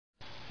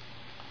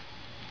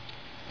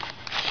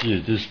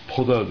see these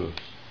potatoes.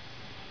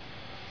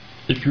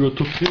 If you are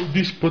to kill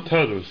these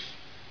potatoes,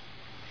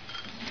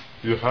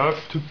 you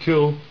have to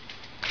kill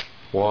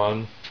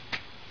 1,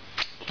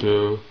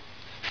 2,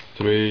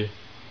 3,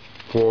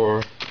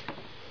 4.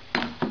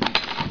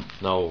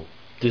 No,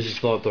 this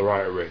is not the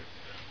right way.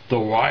 The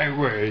right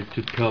way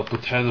to kill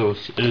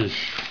potatoes is,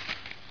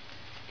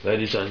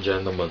 ladies and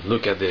gentlemen,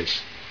 look at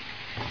this.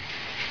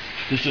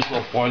 This is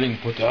the boiling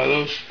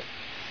potatoes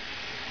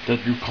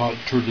that you cut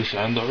through the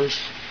sanders.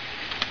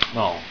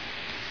 Now,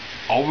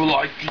 I would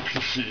like you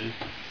to see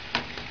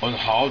on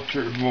how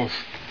to remove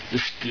the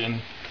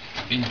skin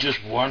in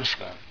just one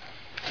step.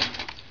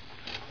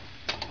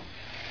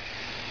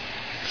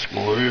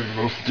 So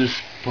remove these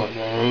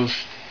potatoes.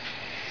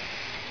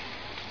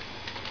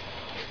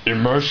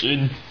 Immerse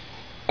in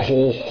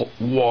cold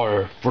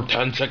water for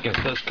 10 seconds.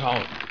 Let's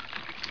count.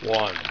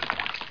 1,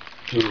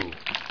 2,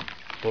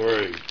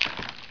 3,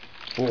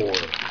 4,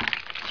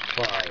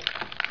 5,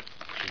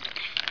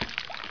 6,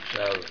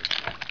 7,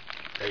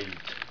 8,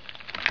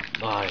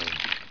 9,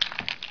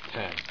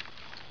 10.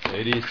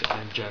 Ladies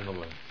and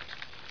gentlemen,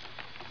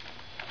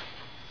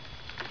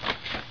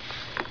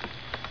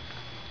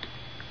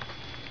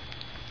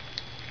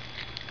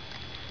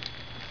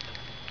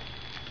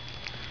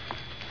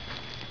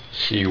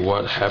 see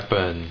what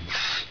happens.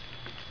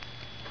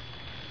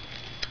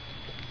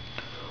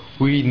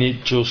 We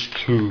need just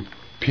to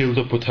peel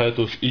the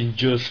potatoes in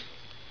just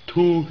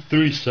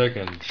 2-3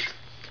 seconds.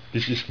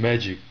 This is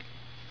magic.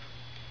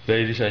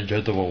 Ladies and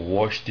gentlemen,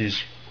 watch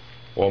this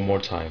one more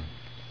time.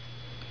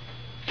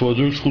 For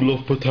those who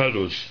love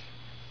potatoes,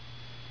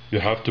 you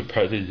have to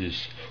practice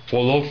this.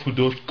 For those who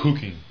love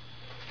cooking,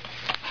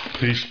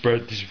 please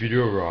spread this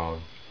video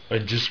around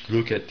and just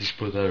look at these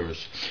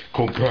potatoes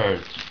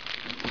compared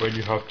when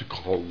you have to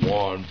cut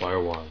one by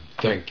one.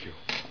 Thank you.